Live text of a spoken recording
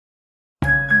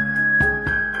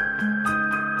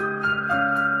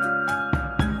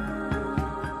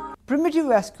primitive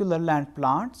vascular land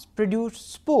plants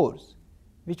produced spores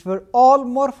which were all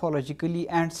morphologically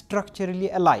and structurally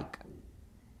alike,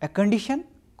 a condition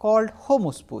called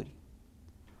homospory.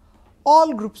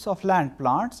 All groups of land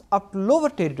plants up to lower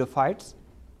pteridophytes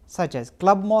such as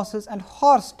club mosses and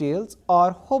horsetails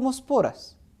are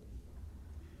homosporous.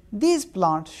 These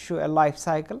plants show a life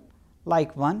cycle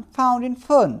like one found in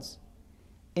ferns,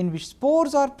 in which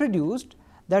spores are produced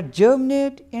that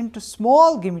germinate into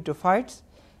small gametophytes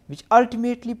which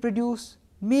ultimately produce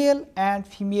male and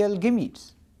female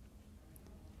gametes.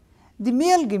 The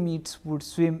male gametes would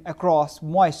swim across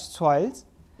moist soils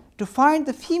to find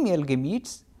the female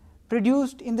gametes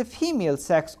produced in the female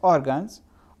sex organs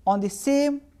on the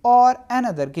same or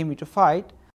another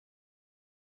gametophyte,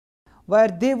 where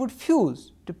they would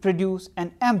fuse to produce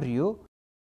an embryo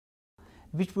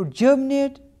which would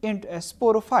germinate into a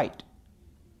sporophyte.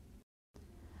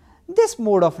 This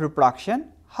mode of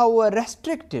reproduction, however,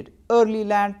 restricted early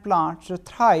land plants to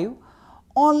thrive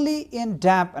only in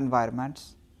damp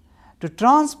environments to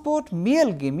transport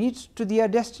male gametes to their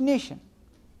destination.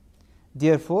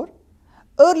 Therefore,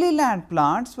 early land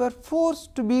plants were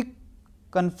forced to be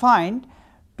confined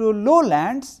to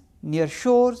lowlands near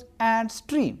shores and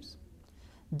streams.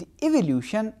 The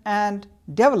evolution and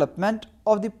development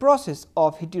of the process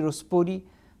of heterospory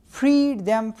freed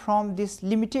them from this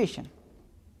limitation.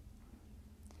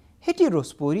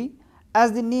 Heterospory,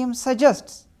 as the name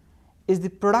suggests, is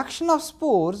the production of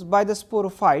spores by the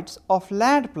sporophytes of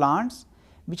land plants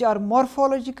which are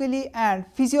morphologically and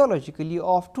physiologically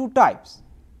of two types,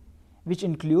 which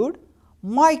include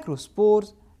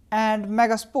microspores and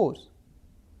megaspores.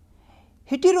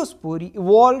 Heterospory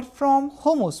evolved from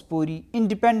homospory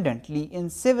independently in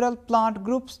several plant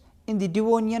groups in the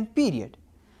Devonian period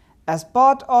as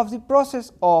part of the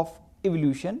process of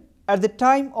evolution at the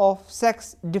time of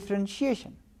sex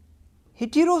differentiation.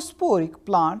 Heterosporic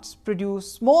plants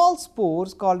produce small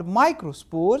spores called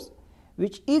microspores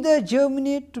which either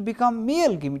germinate to become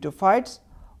male gametophytes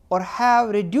or have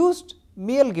reduced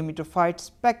male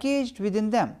gametophytes packaged within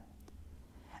them,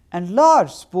 and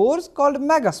large spores called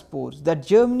megaspores that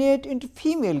germinate into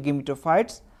female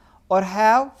gametophytes or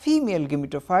have female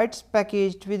gametophytes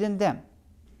packaged within them.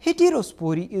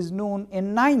 Heterospory is known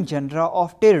in 9 genera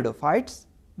of pteridophytes,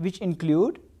 which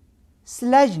include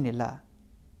Selaginella,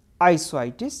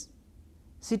 Isoitis,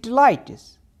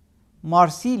 Cetylitis,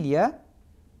 Marsilia,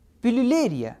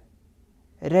 Pilularia,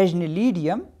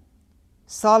 Reginalidium,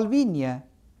 Salvinia,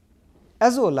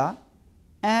 Azola,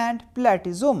 and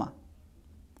Platysoma.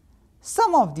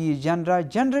 Some of these genera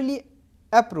generally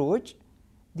approach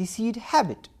the seed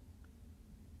habit.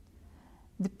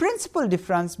 The principal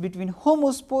difference between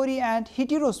homospory and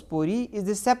heterospory is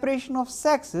the separation of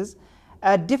sexes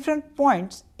at different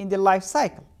points in the life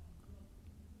cycle.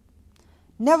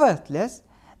 Nevertheless,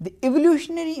 the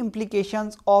evolutionary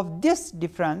implications of this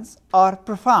difference are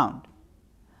profound.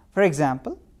 For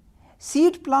example,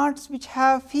 seed plants which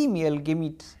have female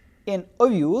gametes in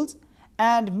ovules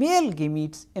and male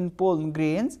gametes in pollen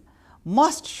grains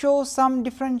must show some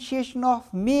differentiation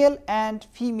of male and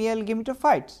female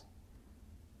gametophytes.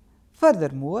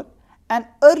 Furthermore, an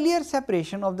earlier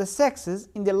separation of the sexes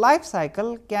in the life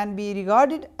cycle can be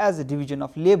regarded as a division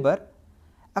of labor,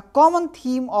 a common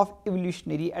theme of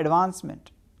evolutionary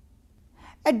advancement.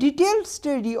 A detailed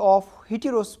study of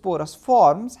heterosporous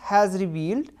forms has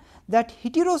revealed that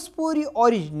heterospory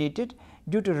originated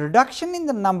due to reduction in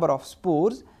the number of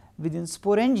spores within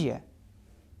sporangia.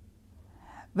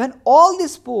 When all the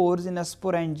spores in a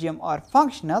sporangium are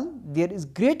functional, there is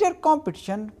greater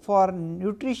competition for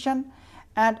nutrition,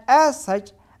 and as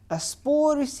such a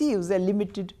spore receives a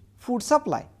limited food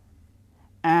supply,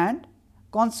 and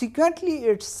consequently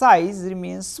its size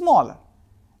remains smaller,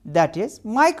 that is,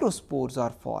 microspores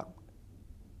are formed.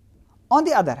 On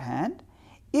the other hand,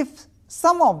 if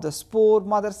some of the spore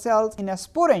mother cells in a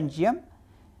sporangium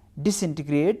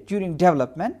disintegrate during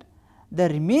development, the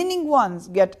remaining ones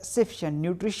get sufficient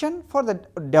nutrition for the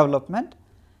development,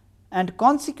 and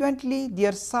consequently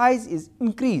their size is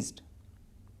increased,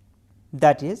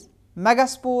 that is,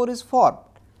 megaspore is formed.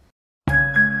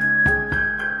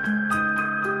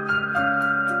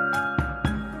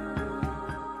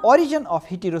 Origin of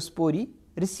heterospory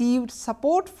received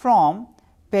support from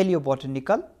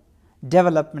paleobotanical,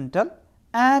 developmental,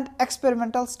 and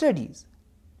experimental studies.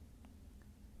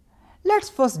 Let us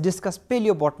first discuss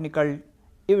paleobotanical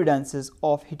evidences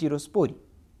of heterospory.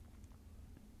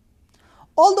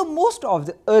 Although most of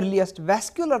the earliest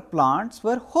vascular plants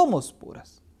were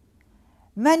homosporous,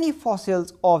 many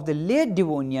fossils of the late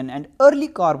Devonian and early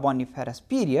Carboniferous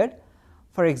period,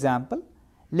 for example,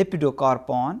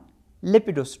 Lepidocarpon,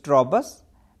 Lepidostrobus,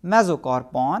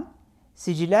 mesocarpon,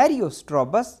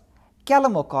 Sigillariostropus,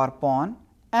 calamocarpon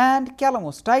and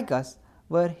calamostichus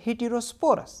were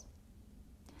heterosporous.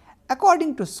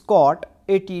 According to Scott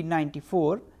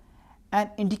 1894, an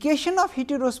indication of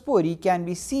heterospory can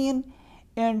be seen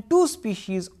in two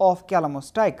species of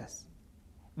calamostichus,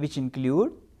 which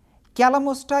include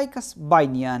Calamostichus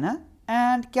bainiana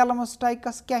and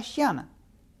Calamostichus cashiana.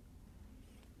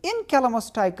 In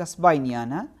Calamostichus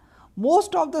bainiana,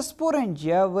 most of the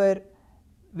sporangia were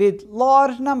with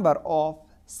large number of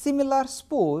similar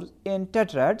spores in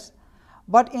tetrads,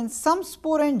 but in some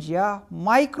sporangia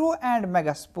micro and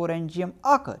megasporangium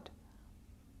occurred.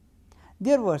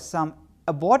 There were some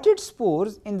aborted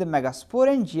spores in the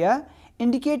megasporangia,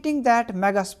 indicating that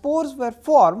megaspores were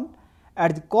formed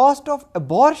at the cost of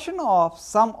abortion of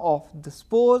some of the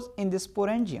spores in the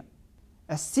sporangium.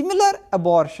 A similar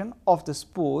abortion of the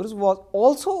spores was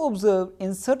also observed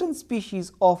in certain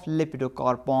species of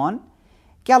Lepidocarpon,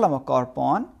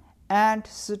 Calamocarpon and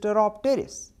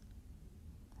Pteropteris.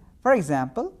 For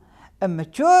example, a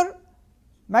mature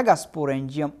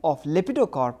megasporangium of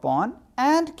Lepidocarpon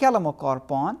and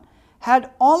Calamocarpon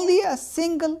had only a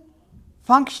single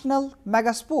functional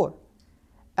megaspore,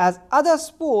 as other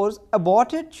spores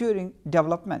aborted during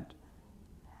development.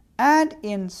 And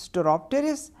in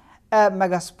Pteropteris, a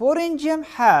megasporangium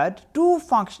had two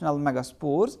functional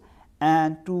megaspores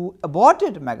and two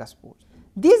aborted megaspores.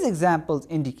 These examples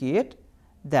indicate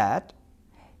that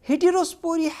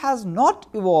heterospory has not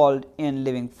evolved in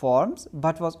living forms,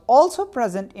 but was also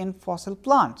present in fossil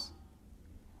plants,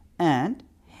 and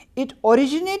it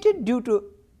originated due to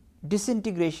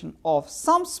disintegration of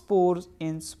some spores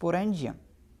in sporangium.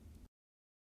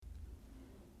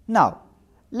 Now,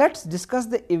 let us discuss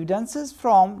the evidences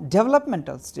from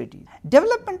developmental studies.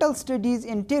 Developmental studies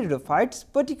in pteridophytes,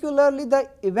 particularly the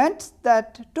events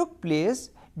that took place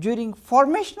during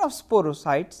formation of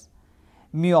sporocytes,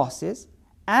 meiosis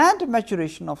and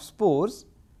maturation of spores,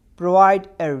 provide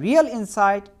a real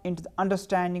insight into the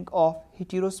understanding of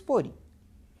heterospory.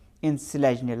 In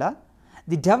Selaginella,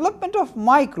 the development of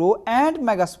micro and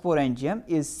megasporangium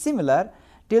is similar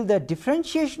till the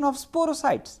differentiation of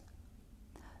sporocytes.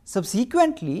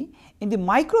 Subsequently, in the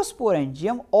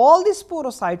microsporangium, all the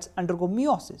sporocytes undergo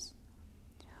meiosis.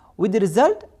 With the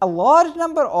result, a large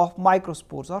number of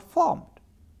microspores are formed.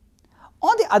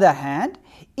 On the other hand,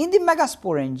 in the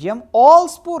megasporangium, all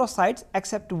sporocytes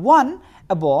except one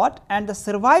abort and the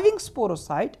surviving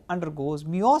sporocyte undergoes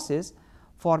meiosis,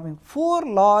 forming 4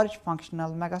 large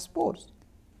functional megaspores.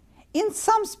 In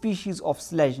some species of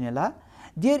Selaginella,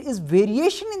 there is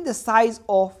variation in the size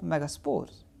of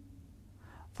megaspores.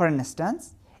 For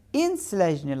instance, in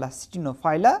Selaginella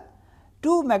ctenophylla,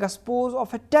 2 megaspores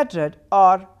of a tetrad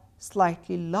are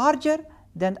slightly larger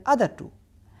than the other 2,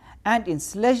 and in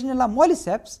Selaginella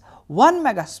molliceps, 1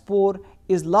 megaspore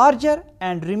is larger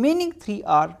and remaining 3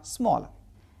 are smaller.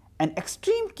 An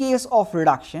extreme case of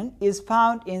reduction is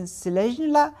found in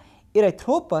Selaginella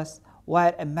erythropus,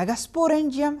 where a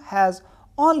megasporangium has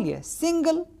only a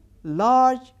single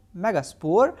large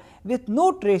megaspore with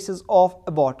no traces of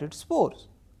aborted spores.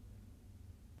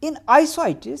 In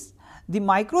Isoitis, the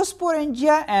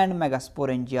microsporangia and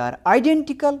megasporangia are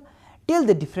identical till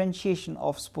the differentiation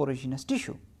of sporogenous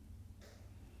tissue.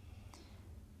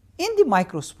 In the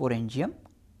microsporangium,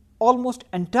 almost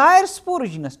entire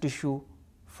sporogenous tissue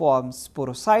forms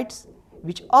sporocytes,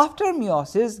 which after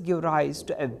meiosis give rise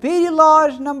to a very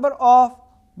large number of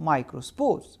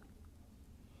microspores.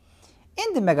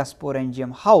 In the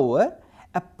megasporangium, however,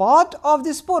 a part of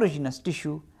the sporogenous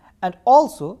tissue and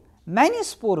also many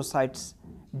sporocytes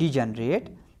degenerate,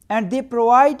 and they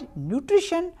provide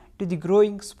nutrition to the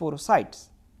growing sporocytes,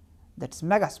 that is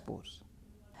megaspores.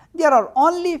 There are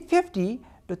only 50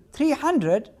 to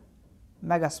 300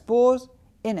 megaspores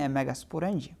in a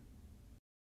megasporangium.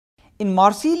 In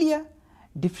Marsilia,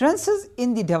 differences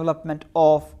in the development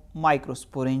of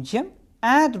microsporangium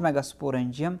and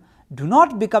megasporangium do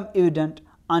not become evident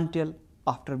until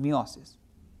after meiosis.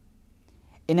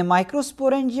 In a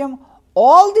microsporangium,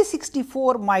 all the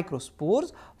 64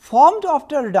 microspores formed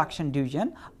after reduction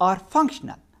division are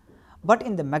functional, but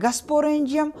in the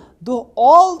megasporangium, though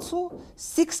also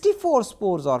 64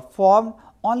 spores are formed,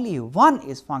 only 1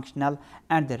 is functional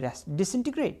and the rest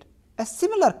disintegrate. A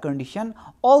similar condition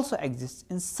also exists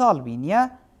in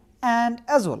Salvinia and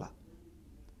Azolla.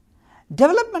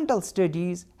 Developmental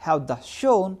studies have thus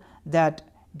shown that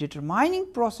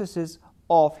determining processes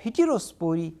of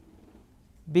heterospory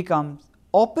becomes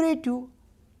operative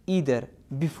either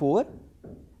before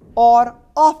or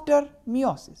after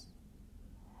meiosis.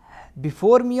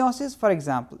 Before meiosis, for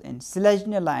example, in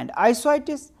Selaginella and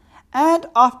Isoitis, and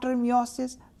after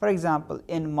meiosis, for example,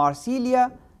 in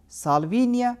Marsilia,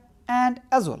 Salvinia and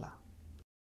Azolla.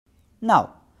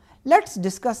 Now, let us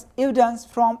discuss evidence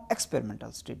from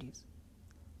experimental studies.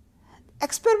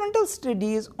 Experimental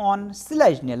studies on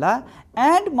Selaginella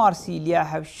and Marsilia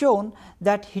have shown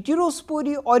that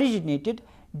heterospory originated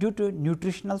due to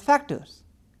nutritional factors.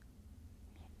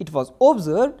 It was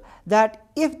observed that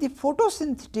if the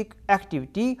photosynthetic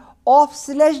activity of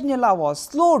Selaginella was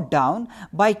slowed down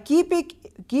by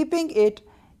keeping it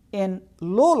in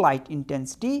low light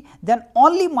intensity, then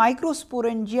only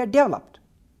microsporangia developed.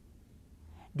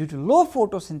 Due to low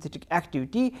photosynthetic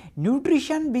activity,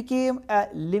 nutrition became a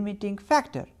limiting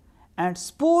factor and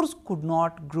spores could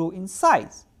not grow in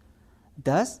size.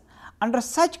 Thus, under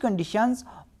such conditions,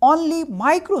 only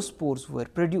microspores were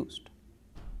produced.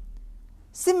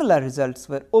 Similar results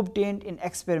were obtained in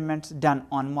experiments done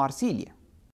on Marsilia.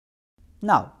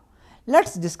 Now, let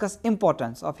us discuss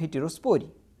importance of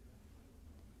heterospory.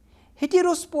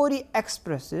 Heterospory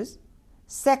expresses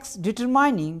sex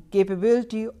determining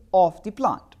capability of the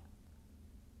plant.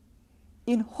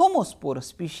 In homosporous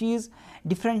species,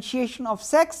 differentiation of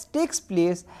sex takes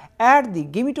place at the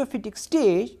gametophytic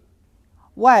stage,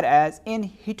 whereas in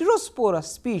heterosporous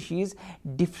species,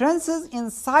 differences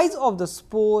in size of the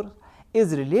spore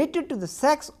is related to the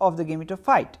sex of the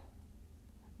gametophyte.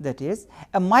 That is,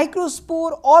 a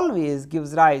microspore always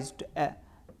gives rise to a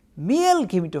male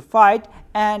gametophyte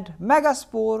and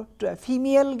megaspore to a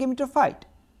female gametophyte.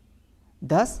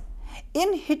 Thus,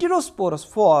 in heterosporous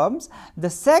forms, the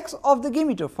sex of the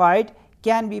gametophyte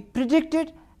can be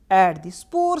predicted at the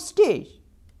spore stage.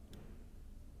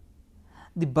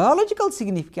 The biological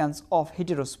significance of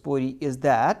heterospory is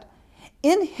that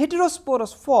in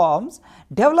heterosporous forms,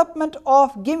 development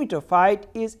of gametophyte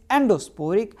is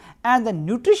endosporic and the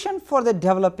nutrition for the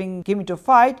developing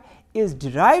gametophyte is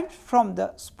derived from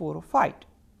the sporophyte.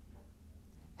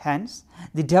 Hence,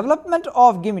 the development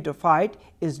of gametophyte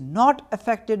is not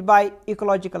affected by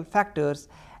ecological factors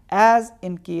as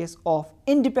in case of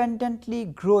independently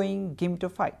growing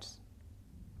gametophytes.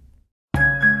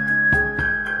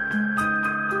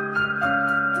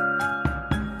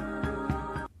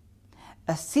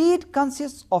 A seed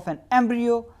consists of an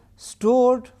embryo,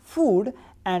 stored food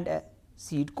and a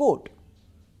seed coat.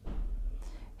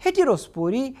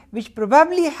 Heterospory, which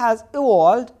probably has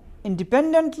evolved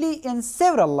independently in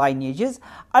several lineages,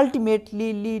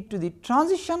 ultimately lead to the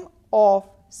transition of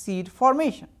seed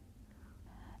formation.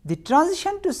 The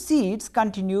transition to seeds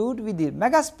continued with the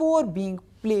megaspore being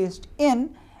placed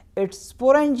in its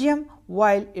sporangium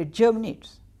while it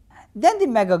germinates. Then the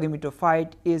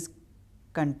megagametophyte is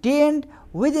contained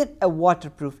within a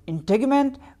waterproof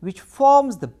integument which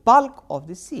forms the bulk of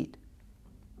the seed.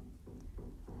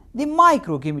 The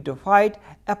microgametophyte,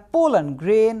 a pollen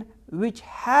grain which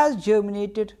has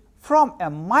germinated from a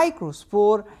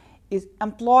microspore, is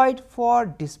employed for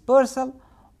dispersal,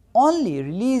 only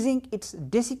releasing its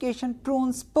desiccation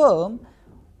prone sperm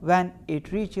when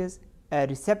it reaches a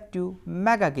receptive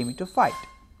megagametophyte.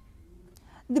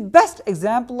 The best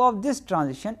example of this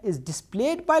transition is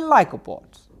displayed by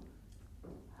lycopods.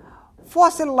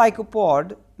 Fossil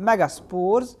lycopod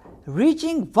megaspores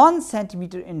reaching 1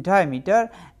 cm in diameter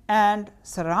and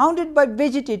surrounded by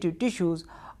vegetative tissues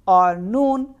are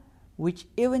known, which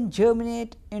even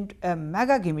germinate into a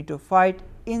megagametophyte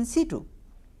in situ.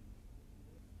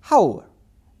 However,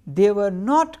 they were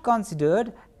not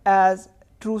considered as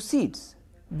true seeds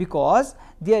because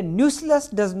their nucleus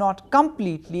does not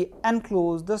completely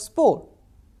enclose the spore.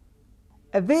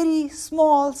 A very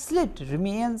small slit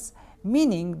remains,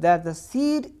 meaning that the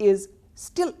seed is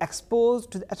still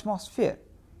exposed to the atmosphere.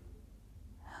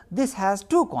 This has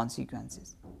two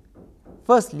consequences.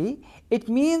 Firstly, it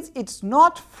means it is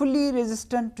not fully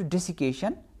resistant to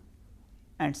desiccation,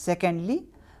 and secondly,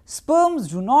 sperms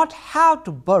do not have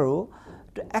to burrow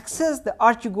to access the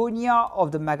archegonia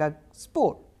of the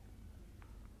megaspore.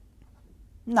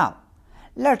 Now,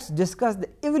 let us discuss the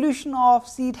evolution of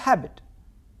seed habit.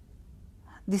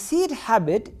 The seed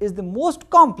habit is the most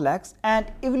complex and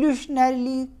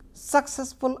evolutionarily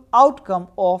successful outcome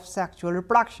of sexual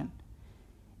reproduction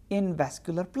in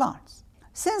vascular plants.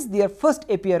 Since their first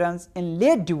appearance in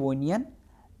late Devonian,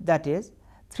 that is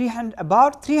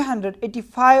about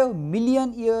 385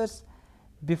 million years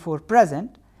before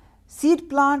present, seed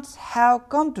plants have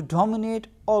come to dominate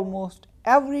almost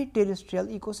every terrestrial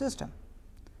ecosystem.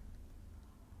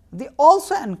 They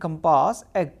also encompass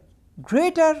a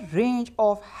greater range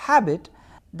of habit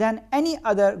than any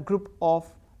other group of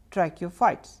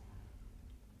trichophytes.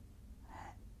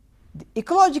 The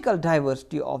ecological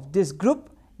diversity of this group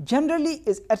generally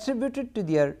is attributed to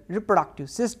their reproductive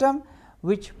system,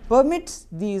 which permits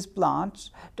these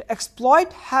plants to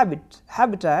exploit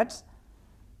habitats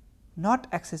not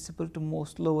accessible to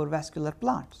most lower vascular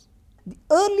plants. The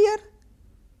earlier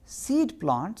seed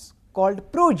plants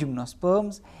called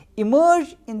progymnosperms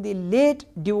emerged in the late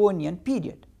Devonian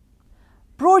period.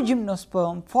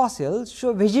 Progymnosperm fossils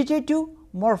show vegetative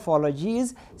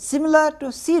morphologies similar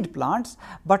to seed plants,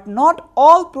 but not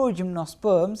all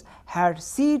progymnosperms had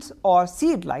seeds or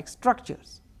seed-like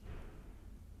structures.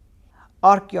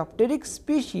 Archaeopteryx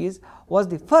species was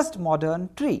the first modern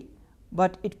tree,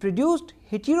 but it produced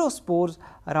heterospores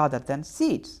rather than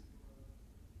seeds.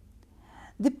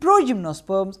 The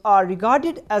progymnosperms are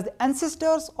regarded as the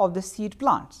ancestors of the seed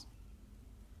plants.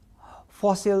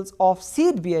 Fossils of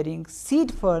seed-bearing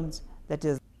seed ferns, that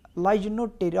is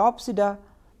Ligonopteropsida,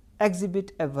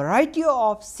 exhibit a variety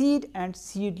of seed and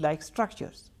seed-like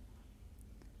structures.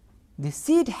 The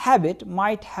seed habit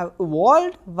might have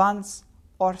evolved once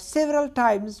or several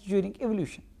times during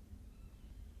evolution.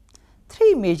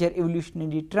 Three major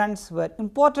evolutionary trends were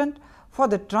important for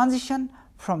the transition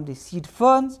from the seed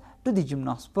ferns to the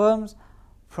gymnosperms,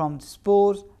 from the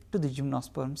spores to the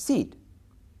gymnosperm seed.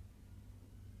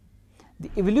 The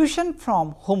evolution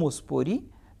from homospory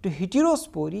to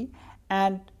heterospory,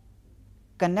 and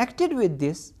connected with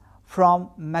this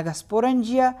from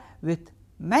megasporangia with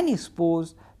many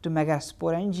spores to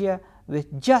megasporangia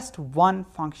with just one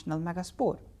functional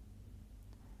megaspore.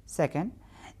 Second,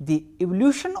 the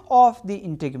evolution of the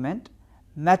integument,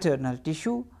 maternal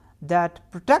tissue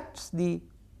that protects the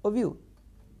ovule.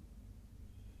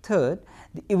 Third,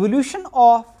 the evolution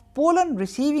of pollen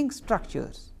receiving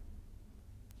structures.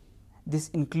 This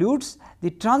includes the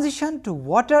transition to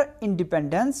water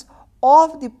independence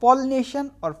of the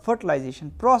pollination or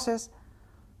fertilization process,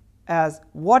 as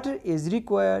water is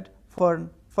required for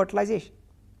fertilization.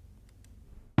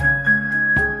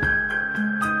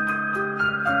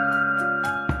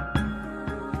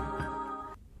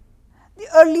 The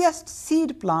earliest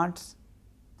seed plants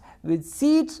with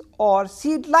seeds or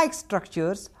seed-like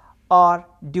structures are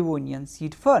Devonian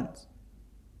seed ferns,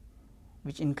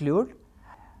 which include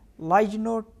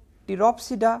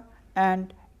Ligonopteropsida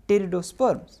and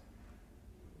pteridosperms.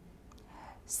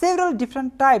 Several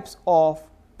different types of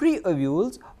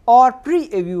pre-ovules or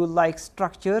pre-ovule-like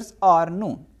structures are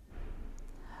known.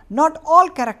 Not all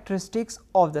characteristics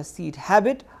of the seed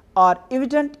habit are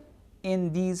evident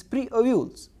in these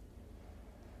pre-ovules.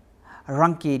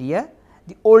 Runcaria,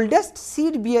 the oldest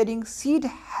seed-bearing seed,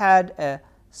 had a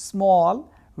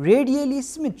small, radially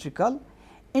symmetrical,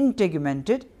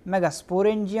 integumented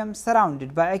megasporangium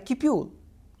surrounded by a cupule.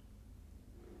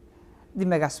 The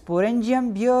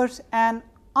megasporangium bears an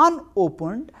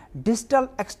unopened distal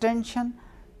extension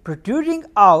protruding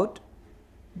out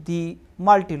the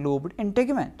multilobed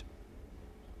integument.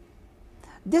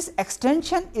 This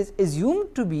extension is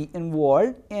assumed to be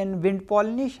involved in wind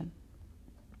pollination.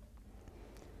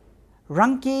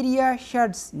 Runcaria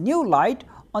sheds new light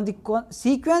on the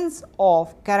sequence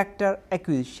of character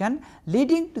acquisition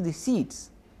leading to the seeds.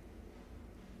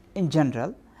 In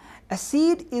general, a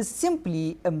seed is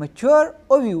simply a mature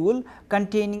ovule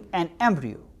containing an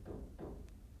embryo.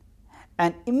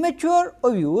 An immature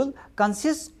ovule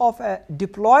consists of a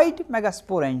diploid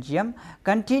megasporangium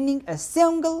containing a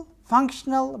single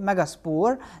functional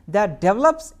megaspore that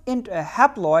develops into a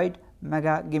haploid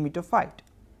megagametophyte.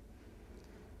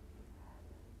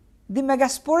 The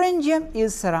megasporangium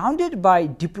is surrounded by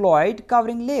diploid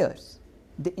covering layers,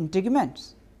 the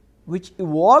integuments, which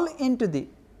evolve into the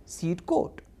seed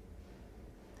coat.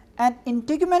 An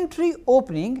integumentary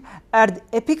opening at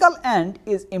the apical end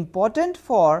is important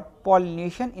for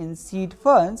pollination in seed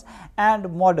ferns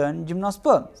and modern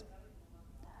gymnosperms.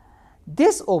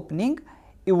 This opening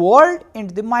evolved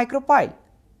into the micropyle.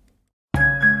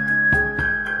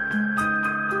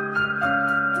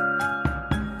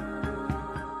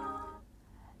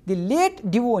 The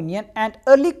late Devonian and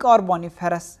early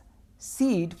Carboniferous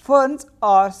seed ferns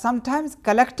are sometimes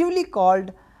collectively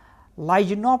called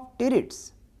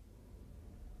Ligonopterids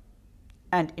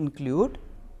and include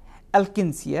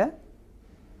Alkinsia,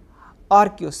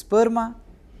 Archaeosperma,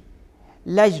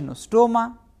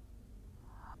 Laginostoma,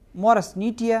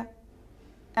 Morasnetia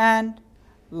and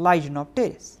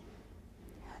Ligonopteris.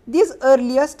 These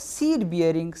earliest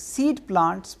seed-bearing seed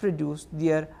plants produce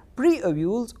their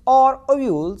pre-ovules or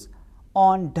ovules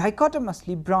on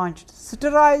dichotomously branched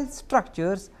sterile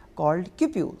structures called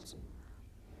cupules.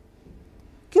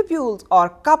 Cupules are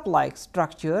cup-like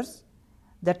structures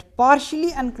that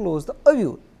partially enclose the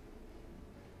ovule.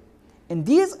 In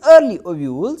these early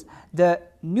ovules, the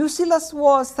nucellus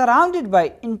was surrounded by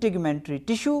integumentary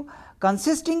tissue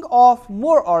consisting of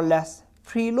more or less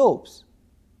free lobes.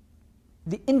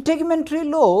 The integumentary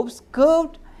lobes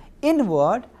curved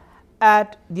inward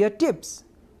at their tips,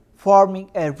 forming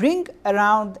a ring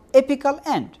around the apical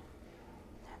end.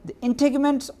 The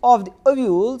integuments of the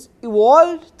ovules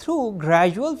evolved through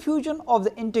gradual fusion of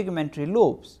the integumentary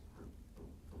lobes.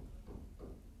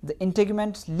 The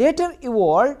integuments later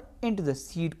evolved into the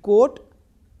seed coat.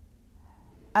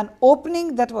 An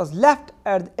opening that was left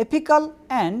at the apical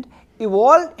end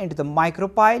evolved into the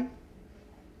micropyle.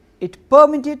 It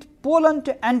permitted pollen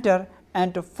to enter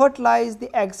and to fertilize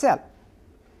the egg cell.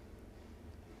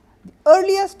 The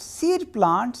earliest seed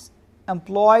plants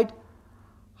employed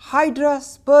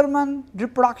hydrospermon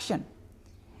reproduction,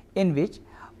 in which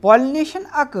pollination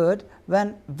occurred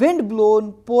when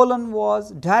wind-blown pollen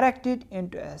was directed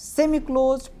into a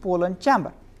semi-closed pollen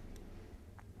chamber.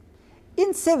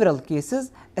 In several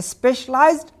cases, a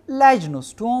specialized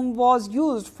laginostome was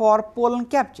used for pollen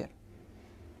capture.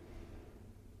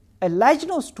 A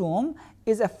laginostome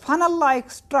is a funnel-like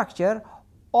structure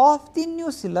of the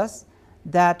nucellus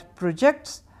that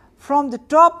projects from the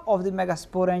top of the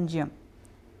megasporangium.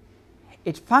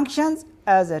 It functions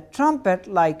as a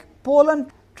trumpet-like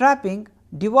pollen trapping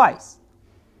device.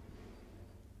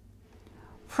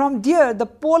 From there, the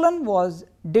pollen was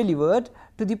delivered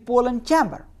to the pollen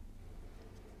chamber.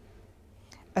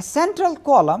 A central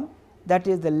column, that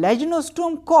is the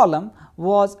laginostome column,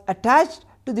 was attached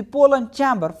to the pollen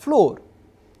chamber floor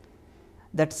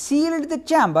that sealed the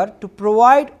chamber to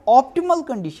provide optimal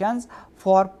conditions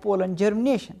for pollen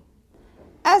germination.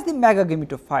 As the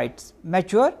megagametophytes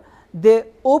mature, the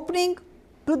opening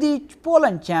to the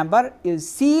pollen chamber is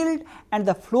sealed and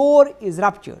the floor is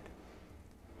ruptured,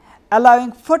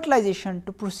 allowing fertilization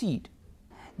to proceed.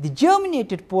 The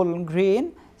germinated pollen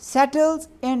grain settles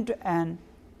into an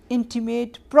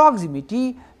intimate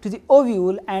proximity to the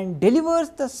ovule and delivers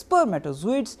the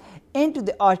spermatozoids into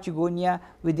the archegonia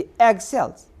with the egg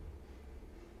cells.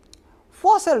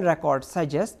 Fossil records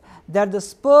suggest that the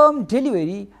sperm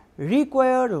delivery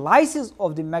required lysis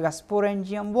of the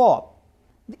megasporangium wall.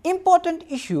 The important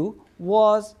issue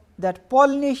was that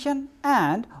pollination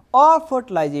and or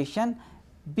fertilization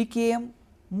became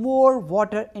more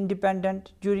water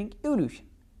independent during evolution,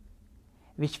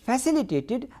 which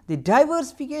facilitated the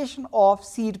diversification of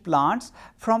seed plants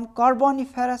from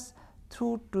Carboniferous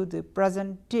through to the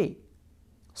present day.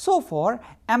 So far,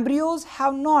 embryos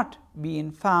have not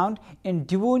been found in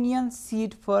Devonian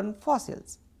seed fern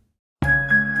fossils.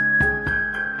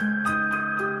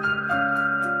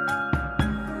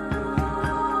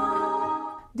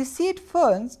 The seed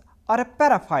ferns are a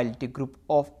paraphyletic group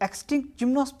of extinct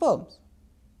gymnosperms.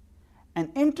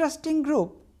 An interesting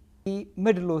group, the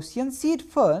Midlothian seed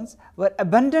ferns, were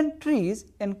abundant trees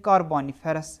in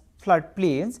Carboniferous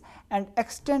floodplains and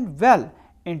extend well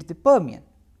into the Permian.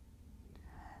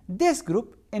 This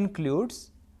group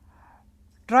includes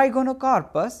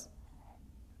Trigonocarpus,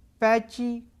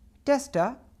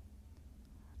 Pachytesta,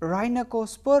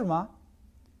 Rhinocosperma,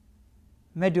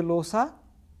 Medulosa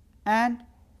and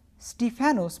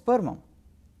Stephanospermum.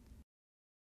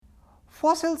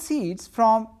 Fossil seeds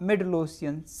from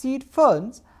Midlothian seed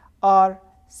ferns are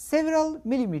several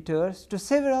millimeters to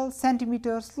several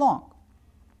centimeters long.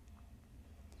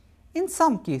 In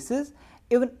some cases,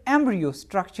 even embryo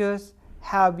structures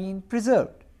have been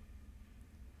preserved.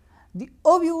 The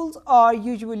ovules are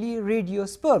usually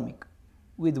radiospermic,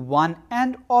 with one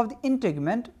end of the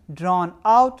integument drawn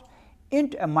out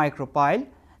into a micropyle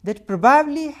that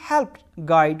probably helped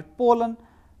guide pollen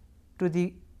to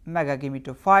the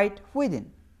megagametophyte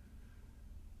within.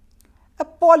 A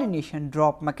pollination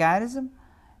drop mechanism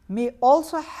may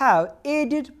also have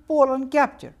aided pollen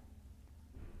capture.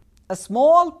 A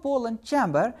small pollen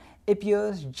chamber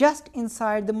appears just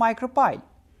inside the micropyle.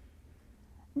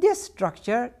 This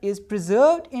structure is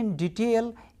preserved in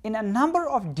detail in a number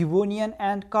of Devonian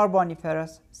and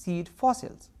Carboniferous seed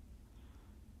fossils.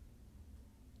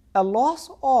 A loss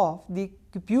of the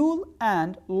cupule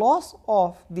and loss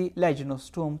of the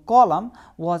laginostome column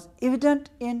was evident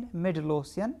in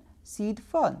Midlothian seed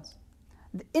ferns.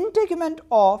 The integument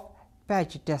of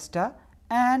Pachytesta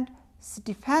and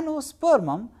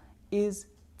Stephanospermum is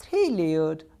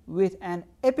three-layered with an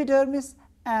epidermis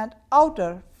and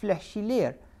outer fleshy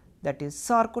layer, that is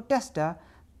Sarcotesta,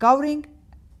 covering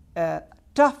a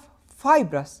tough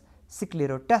fibrous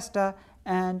sclerotesta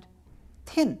and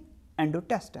thin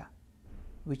endotesta,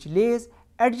 which lays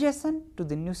adjacent to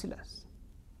the nucellus.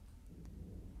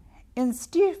 In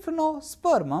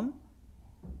Stephanospermum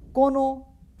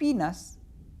conopinus,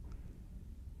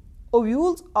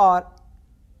 ovules are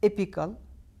apical,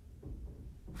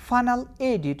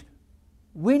 funnel-aided,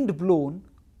 wind-blown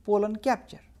pollen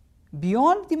capture.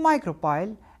 Beyond the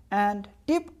micropyle, and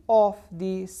tip of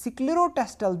the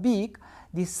sclerotestal beak,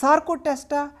 the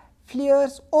sarcotesta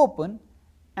flares open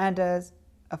and as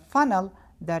a funnel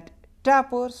that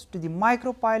tapers to the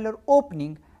micropylar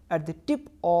opening at the tip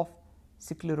of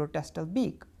sclerotestal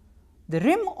beak. The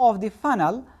rim of the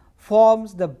funnel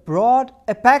forms the broad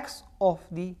apex of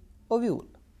the ovule.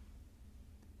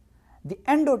 The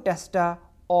endotesta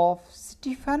of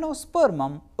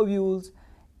Stephanospermum ovules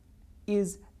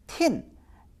is thin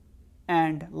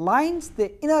and lines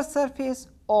the inner surface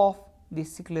of the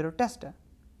sclerotesta.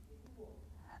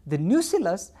 The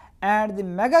nucellus and the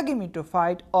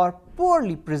megagametophyte are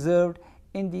poorly preserved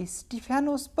in the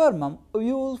Stephanospermum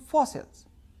ovule fossils.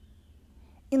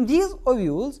 In these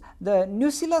ovules, the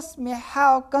nucellus may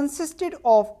have consisted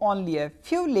of only a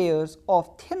few layers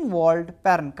of thin-walled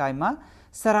parenchyma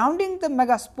surrounding the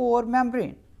megaspore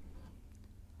membrane.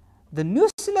 The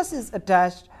nucellus is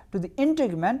attached to the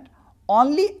integument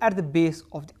only at the base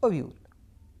of the ovule.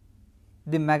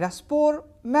 The megaspore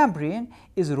membrane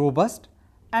is robust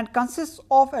and consists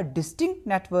of a distinct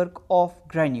network of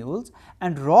granules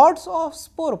and rods of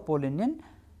sporopollenin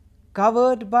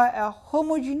covered by a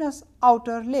homogeneous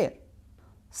outer layer.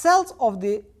 Cells of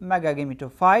the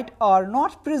megagametophyte are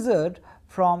not preserved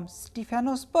from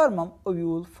Stephanospermum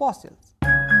ovule fossils.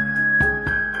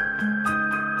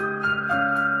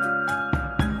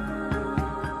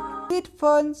 Seed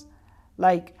ferns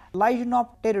like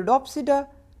Lygenopteridopsida,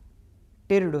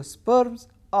 pteridosperms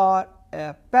are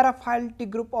a paraphyletic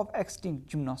group of extinct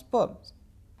gymnosperms.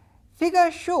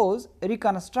 Figure shows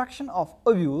reconstruction of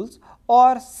ovules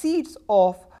or seeds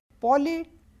of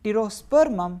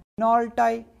Polypterospermum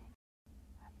nolti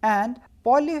and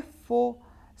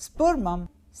Polyphospermum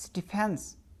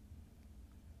stephanes.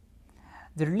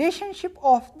 The relationship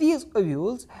of these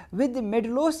ovules with the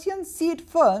Medullosian seed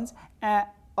ferns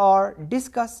are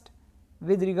discussed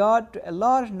with regard to a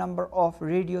large number of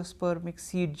radiospermic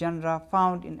seed genera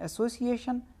found in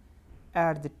association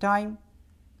at the time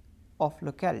of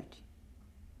locality.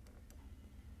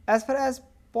 As far as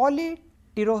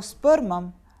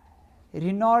Polypterospermum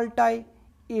rhinolti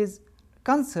is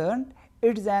concerned,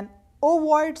 it is an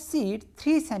ovoid seed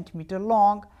 3 cm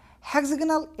long,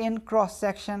 hexagonal in cross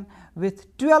section with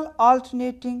 12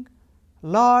 alternating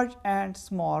large and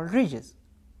small ridges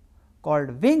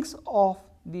called wings of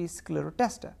the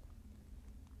sclerotesta.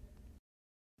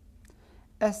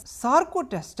 A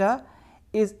sarcotesta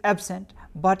is absent,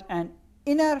 but an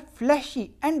inner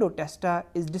fleshy endotesta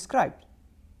is described.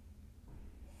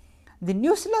 The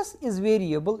nucellus is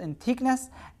variable in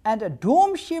thickness and a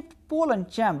dome-shaped pollen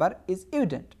chamber is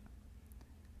evident.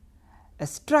 A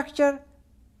structure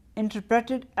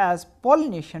interpreted as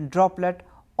pollination droplet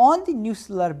on the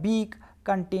nucellar beak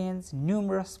contains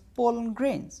numerous pollen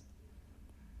grains.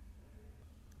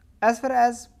 As far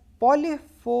as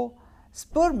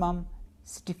Polyphospermum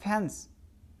stephanes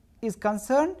is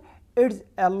concerned, it is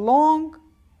a long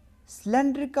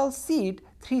cylindrical seed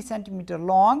 3 cm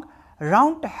long,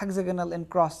 round to hexagonal in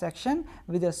cross section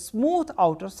with a smooth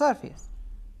outer surface.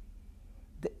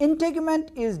 The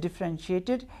integument is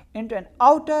differentiated into an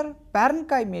outer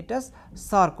parenchymatous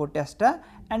sarcotesta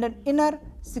and an inner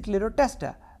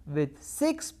sclerotesta with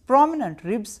 6 prominent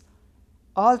ribs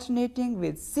alternating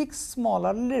with 6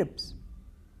 smaller ribs.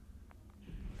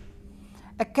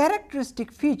 A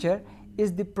characteristic feature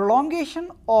is the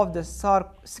prolongation of the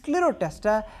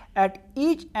sclerotesta at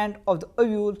each end of the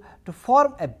ovule to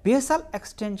form a basal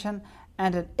extension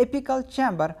and an apical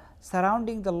chamber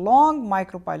surrounding the long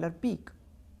micropylar beak.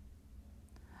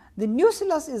 The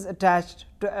nucellus is attached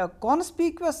to a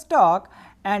conspicuous stalk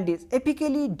and is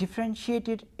apically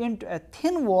differentiated into a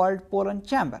thin-walled pollen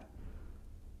chamber.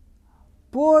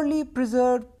 Poorly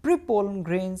preserved prepollen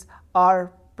grains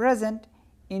are present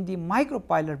in the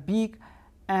micropylar beak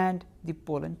and the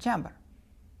pollen chamber.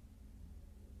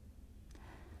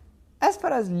 As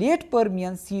far as late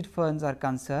Permian seed ferns are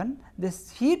concerned, the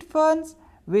seed ferns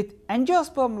with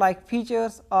angiosperm-like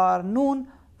features are known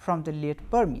from the late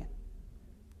Permian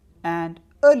and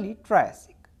early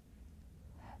Triassic.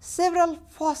 Several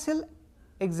fossil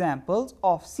examples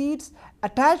of seeds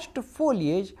attached to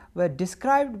foliage were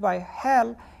described by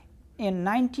Hall in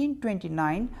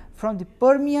 1929 from the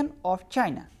Permian of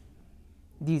China.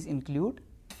 These include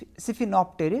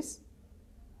Stephanopteris,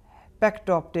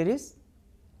 Pectopteris,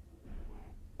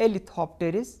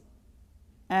 Elithopteris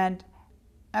and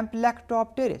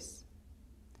Ampelactopteris.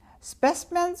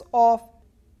 Specimens of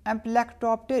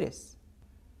Ampelactopteris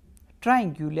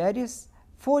triangularis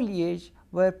foliage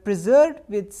were preserved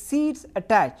with seeds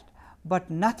attached, but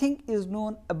nothing is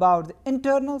known about the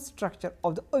internal structure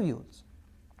of the ovules.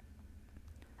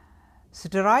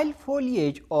 Sterile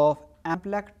foliage of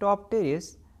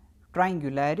Amplactopteris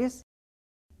triangularis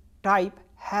type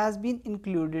has been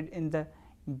included in the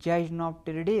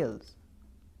Gymnopteridales.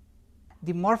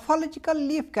 The morphological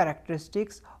leaf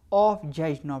characteristics of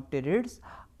Gymnopterids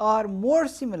are more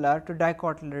similar to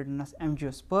dicotyledonous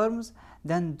angiosperms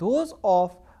than those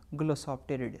of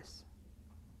Glossopterids.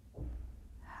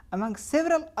 Among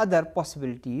several other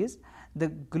possibilities, the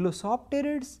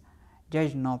Glossopterids,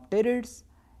 Gymnopterids,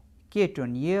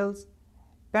 Chaetoniales,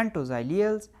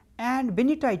 Pentoxyliales and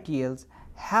Benititiales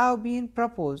have been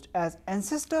proposed as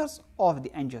ancestors of the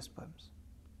angiosperms.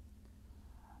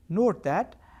 Note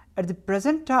that at the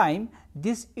present time,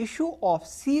 this issue of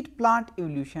seed plant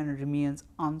evolution remains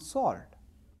unsolved.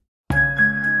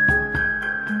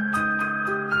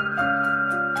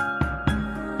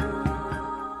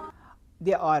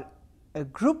 There are a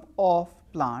group of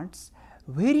plants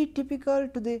very typical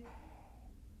to the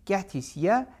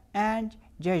Cathisia and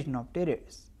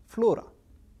Gymnopterids flora.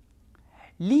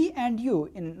 Lee and Yu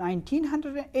in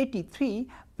 1983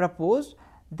 proposed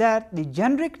that the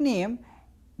generic name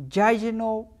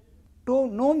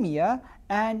Gygnotonomia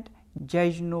and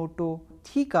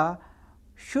Gygnototheca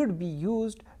should be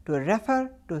used to refer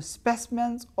to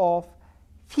specimens of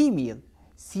female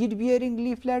seed bearing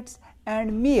leaflets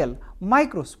and male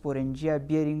microsporangia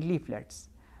bearing leaflets,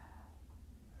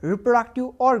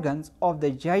 reproductive organs of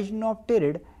the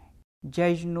Gymnopterid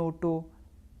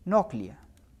Gygnotonoclea.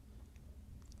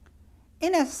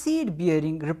 In a seed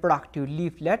bearing reproductive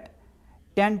leaflet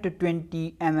 10 to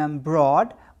 20 mm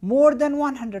broad, more than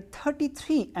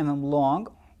 133 mm long,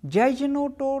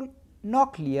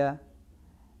 Gygnotonoclea,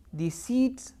 the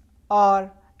seeds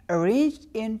are arranged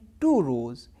in 2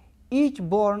 rows, each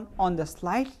borne on the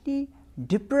slightly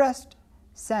depressed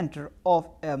center of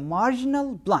a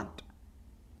marginal blunt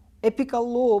apical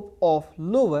lobe of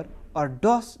lower or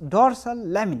dorsal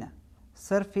lamina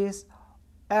surface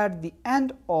at the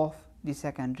end of the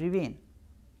secondary vein.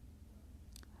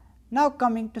 Now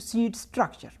coming to seed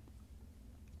structure.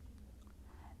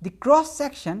 The cross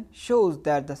section shows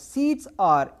that the seeds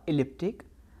are elliptic.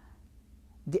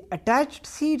 The attached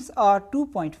seeds are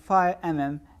 2.5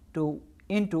 mm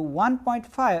into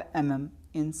 1.5 mm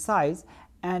in size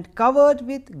and covered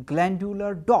with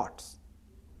glandular dots.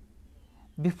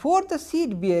 Before the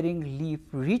seed bearing leaf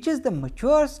reaches the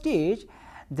mature stage,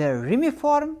 the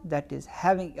ramiform, that is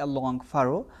having a long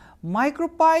furrow,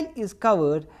 micropyle is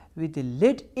covered with the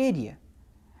lid area,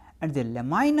 and the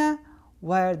lamina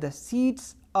where the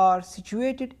seeds are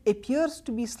situated appears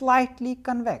to be slightly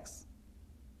convex.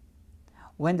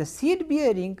 When the seed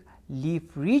bearing leaf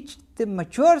reached the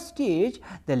mature stage,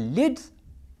 the lid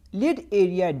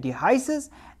area dehisces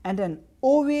and an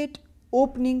ovate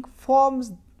opening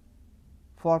forms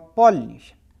for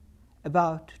pollination,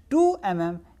 about 2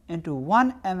 mm into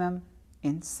 1 mm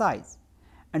in size,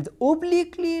 and the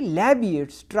obliquely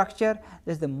labiate structure,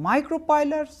 that is the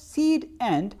micropylar seed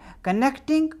end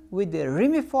connecting with the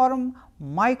ramiform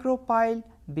micropyle,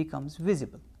 becomes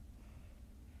visible.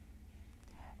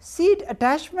 Seed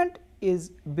attachment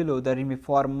is below the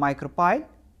ramiform micropyle.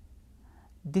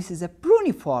 This is a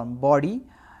pruniform body,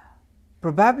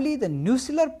 probably the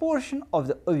nuclear portion of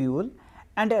the ovule,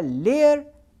 and a layer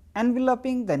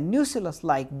enveloping the nucellus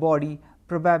like body,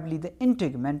 probably the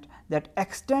integument, that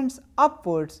extends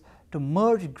upwards to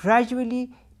merge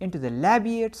gradually into the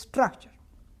labiate structure.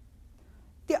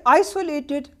 The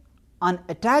isolated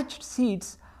unattached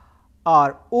seeds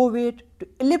are ovate to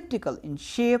elliptical in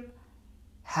shape,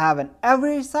 have an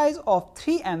average size of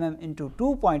 3 mm into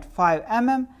 2.5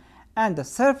 mm, and the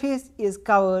surface is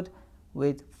covered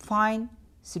with fine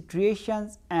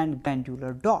striations and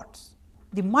glandular dots.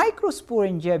 The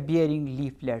microsporangia bearing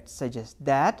leaflets suggest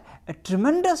that a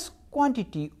tremendous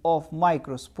quantity of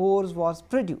microspores was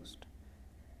produced.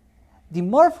 The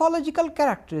morphological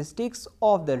characteristics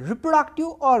of the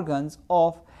reproductive organs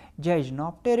of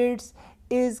Gymnopterids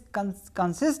is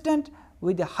consistent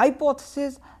with the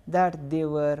hypothesis that they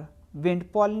were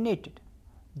wind pollinated,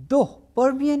 though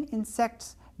Permian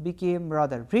insects became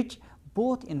rather rich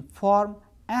both in form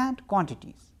and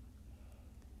quantities.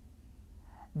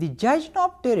 The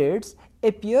Gymnopterids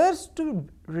appears to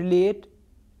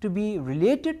be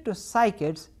related to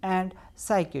cycads and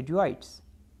cycadioids.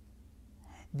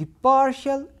 The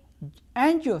partial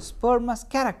angiospermous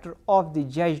character of the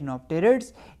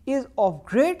Gymnopterids is of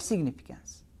great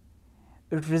significance.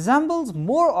 It resembles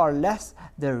more or less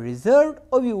the reserved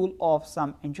ovule of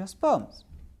some angiosperms.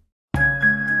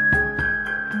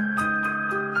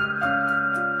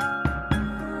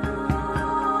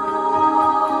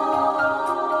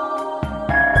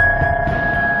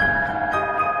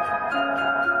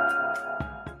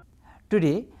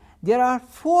 Today, There are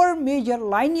 4 major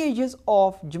lineages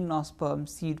of gymnosperm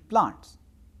seed plants,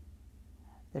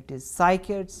 that is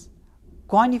cycads,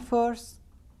 conifers,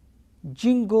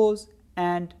 gingos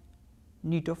and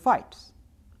gnetophytes.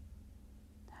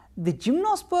 The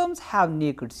gymnosperms have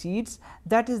naked seeds,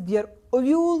 that is, their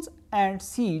ovules and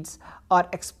seeds are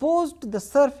exposed to the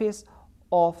surface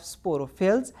of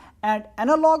sporophylls and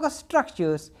analogous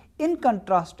structures, in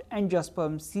contrast to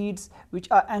angiosperm seeds which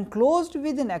are enclosed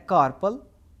within a carpel.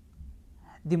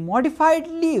 The modified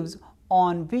leaves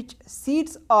on which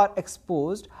seeds are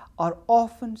exposed are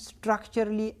often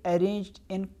structurally arranged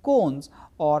in cones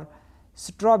or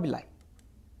strobili.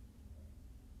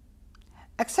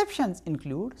 Exceptions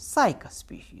include cycas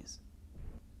species.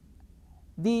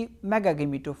 The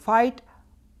megagametophyte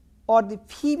or the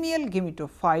female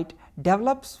gametophyte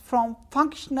develops from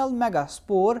functional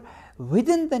megaspore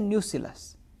within the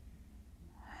nucellus.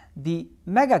 The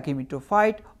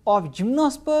megagametophyte of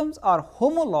gymnosperms are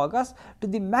homologous to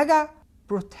the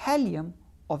megaprothelium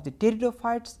of the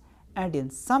pteridophytes and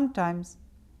is sometimes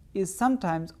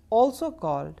also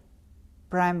called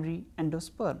primary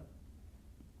endosperm.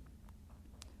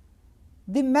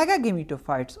 The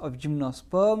megagametophytes of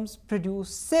gymnosperms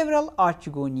produce several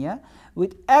archegonia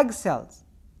with egg cells.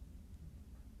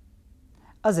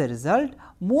 As a result,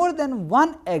 more than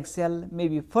one egg cell may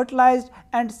be fertilized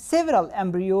and several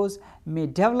embryos may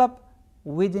develop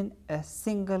within a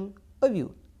single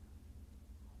ovule.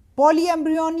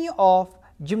 Polyembryony of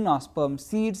gymnosperm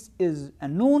seeds is a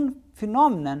known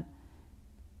phenomenon.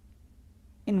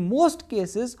 In most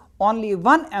cases, only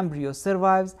one embryo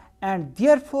survives, and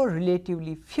therefore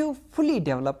relatively few fully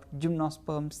developed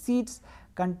gymnosperm seeds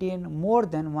contain more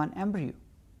than one embryo.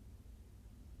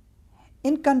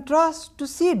 In contrast to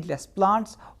seedless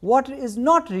plants, water is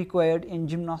not required in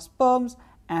gymnosperms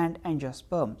and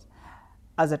angiosperms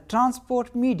as a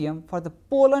transport medium for the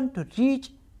pollen to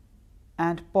reach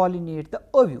and pollinate the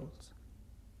ovules.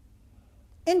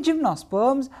 In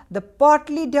gymnosperms, the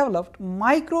partly developed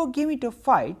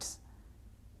microgametophytes,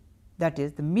 that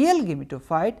is, the male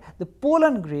gametophyte, the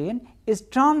pollen grain is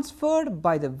transferred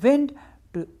by the wind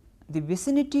to the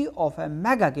vicinity of a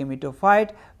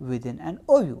megagametophyte within an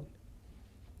ovule.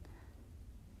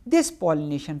 This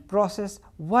pollination process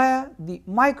via the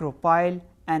micropyle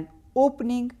and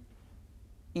opening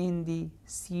in the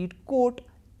seed coat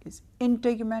is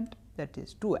integument, that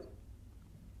is 2L.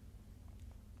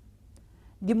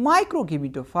 The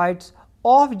microgametophytes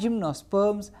of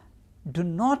gymnosperms do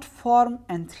not form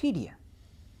antheridia.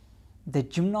 The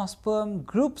gymnosperm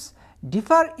groups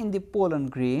differ in the pollen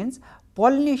grains,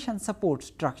 pollination support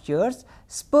structures,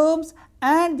 sperms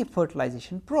and the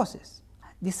fertilization process.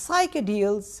 The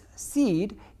cycadial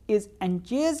seed is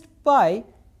encased by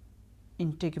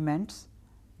integuments,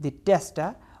 the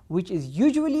testa, which is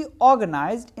usually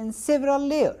organized in several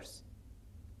layers.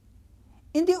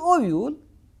 In the ovule,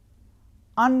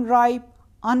 unripe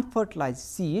unfertilized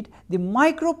seed, the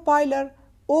micropylar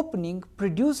opening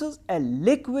produces a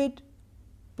liquid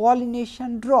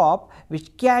pollination drop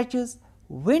which catches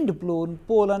wind-blown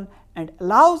pollen and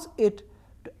allows it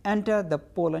to enter the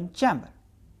pollen chamber.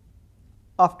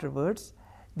 Afterwards,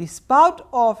 the spout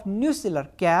of nucellar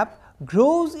cap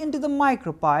grows into the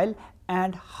micropyle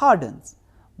and hardens.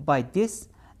 By this,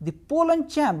 the pollen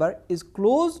chamber is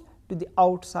closed to the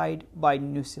outside by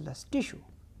nucellus tissue.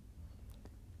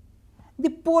 The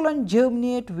pollen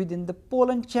germinate within the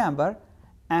pollen chamber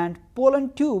and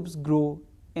pollen tubes grow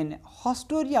in a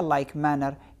haustoria-like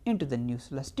manner into the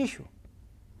nucellus tissue.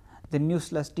 The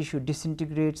nucellus tissue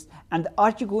disintegrates and the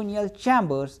archegonial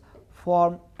chambers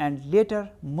form and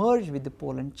later merge with the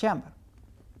pollen chamber.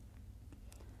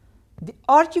 The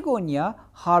archegonia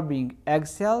harboring egg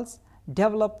cells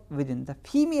develop within the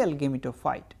female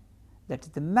gametophyte, that is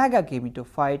the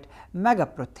megagametophyte,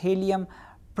 megaprothelium,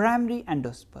 primary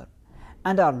endosperm,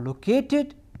 and are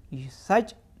located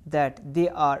such that they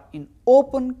are in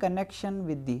open connection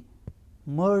with the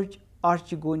merged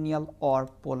archegonial or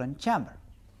pollen chamber.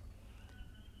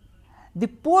 The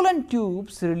pollen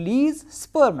tubes release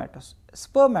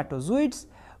spermatozoids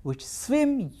which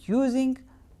swim using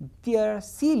their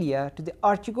cilia to the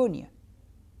archegonia.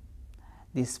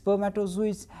 The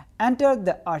spermatozoids enter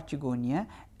the archegonia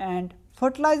and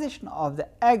fertilization of the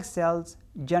egg cells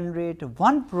generate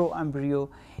one proembryo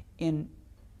in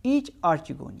each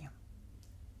archegonium.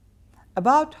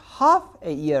 About half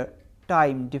a year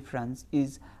time difference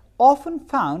is often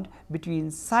found between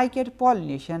cycad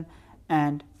pollination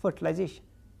and fertilization.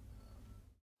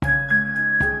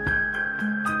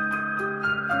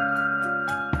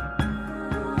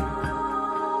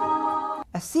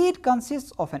 A seed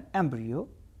consists of an embryo,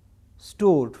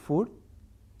 stored food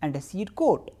and a seed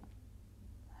coat.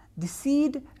 the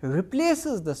seed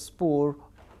replaces the spore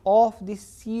of the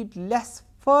seedless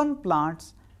fern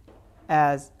plants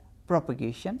as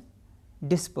propagation,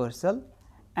 dispersal,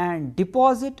 and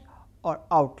deposit or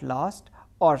outlast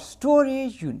or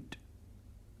storage unit.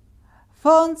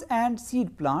 Ferns and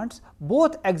seed plants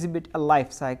both exhibit a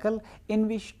life cycle in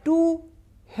which two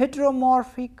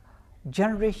heteromorphic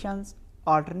generations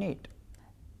alternate.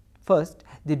 First,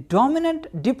 the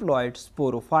dominant diploid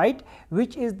sporophyte,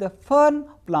 which is the fern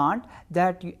plant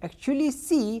that you actually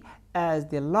see as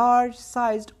the large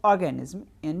sized organism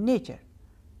in nature.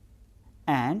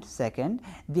 And second,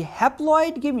 the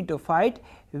haploid gametophyte,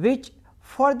 which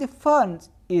for the ferns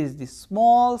is the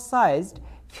small sized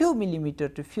few millimeter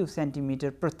to few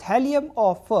centimeter prothelium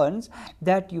of ferns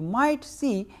that you might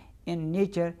see in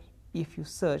nature if you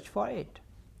search for it.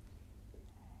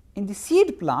 In the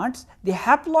seed plants, the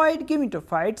haploid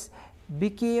gametophytes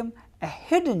became a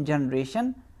hidden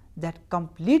generation that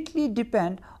completely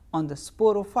depend on the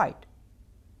sporophyte.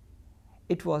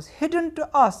 It was hidden to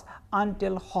us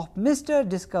until Hofmeister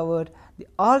discovered the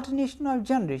alternation of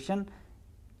generation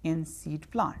in seed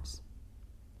plants.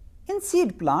 In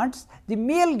seed plants, the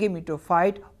male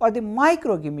gametophyte or the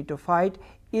microgametophyte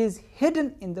is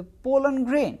hidden in the pollen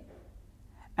grain,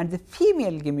 and the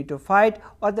female gametophyte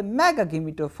or the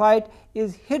megagametophyte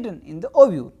is hidden in the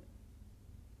ovule.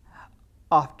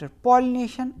 After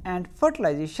pollination and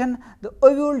fertilization, the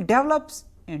ovule develops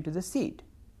into the seed.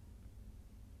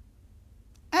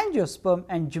 Angiosperm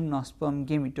and gymnosperm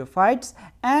gametophytes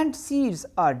and seeds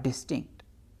are distinct.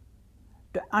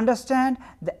 To understand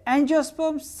the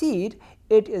angiosperm seed,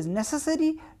 it is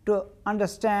necessary to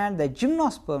understand the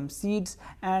gymnosperm seeds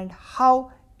and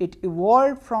how it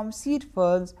evolved from seed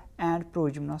ferns and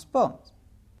progymnosperms.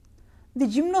 The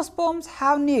gymnosperms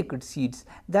have naked seeds,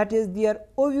 that is, their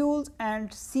ovules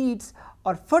and seeds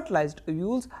or fertilized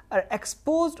ovules are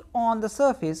exposed on the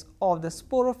surface of the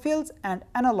sporophylls and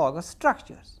analogous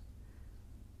structures.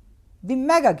 The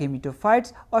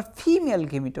megagametophytes or female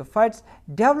gametophytes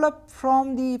develop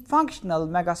from the functional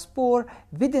megaspore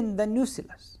within the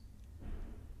nucellus.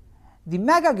 The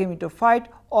megagametophyte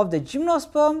of the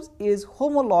gymnosperms is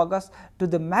homologous to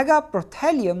the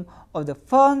megaprothelium of the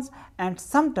ferns and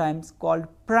sometimes called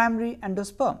primary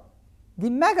endosperm. The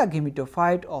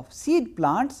megagametophyte of seed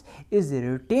plants is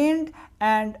retained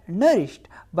and nourished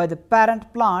by the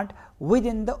parent plant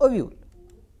within the ovule.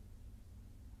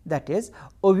 That is,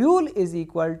 ovule is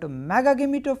equal to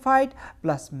megagametophyte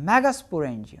plus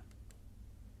megasporangium.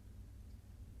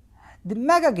 The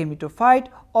megagametophyte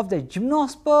of the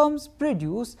gymnosperms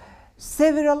produce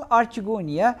several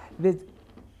archegonia with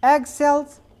egg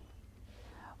cells,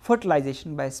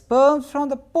 fertilization by sperms from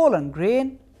the pollen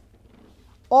grain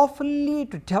often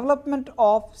lead to development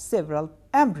of several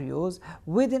embryos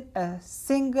within a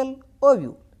single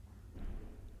ovule.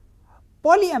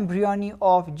 Polyembryony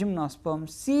of gymnosperm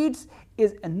seeds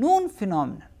is a known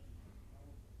phenomenon.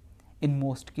 In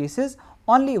most cases,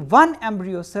 only one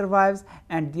embryo survives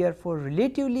and therefore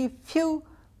relatively few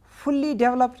fully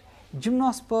developed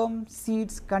gymnosperm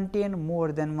seeds contain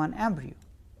more than one embryo.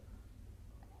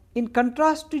 In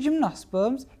contrast to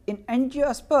gymnosperms, in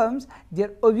angiosperms,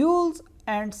 their ovules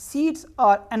and seeds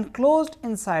are enclosed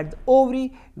inside the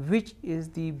ovary, which is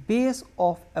the base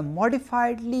of a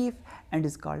modified leaf and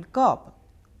is called carpel.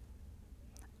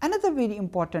 Another very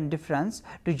important difference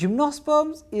to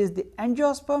gymnosperms is the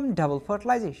angiosperm double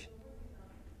fertilization.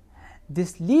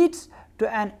 This leads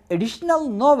to an additional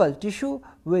novel tissue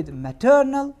with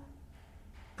maternal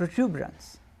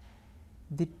protuberance,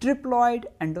 the triploid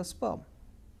endosperm.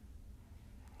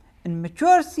 In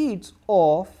mature seeds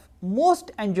of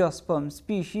most angiosperm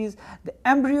species, the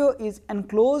embryo is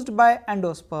enclosed by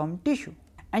endosperm tissue.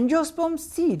 Angiosperm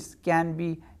seeds can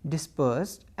be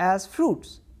dispersed as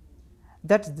fruits,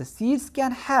 that is, the seeds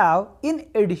can have in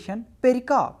addition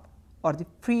pericarp or the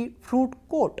fruit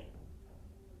coat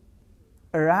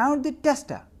around the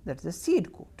testa, that is the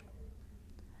seed coat.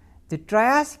 The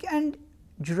Triassic and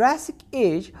Jurassic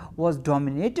age was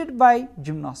dominated by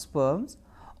gymnosperms,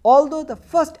 although the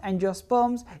first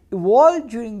angiosperms evolved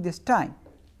during this time.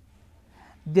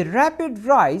 The rapid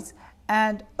rise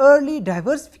and early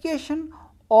diversification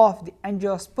of the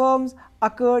angiosperms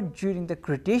occurred during the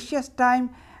Cretaceous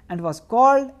time and was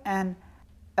called an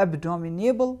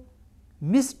abominable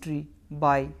mystery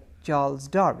by Charles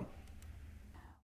Darwin.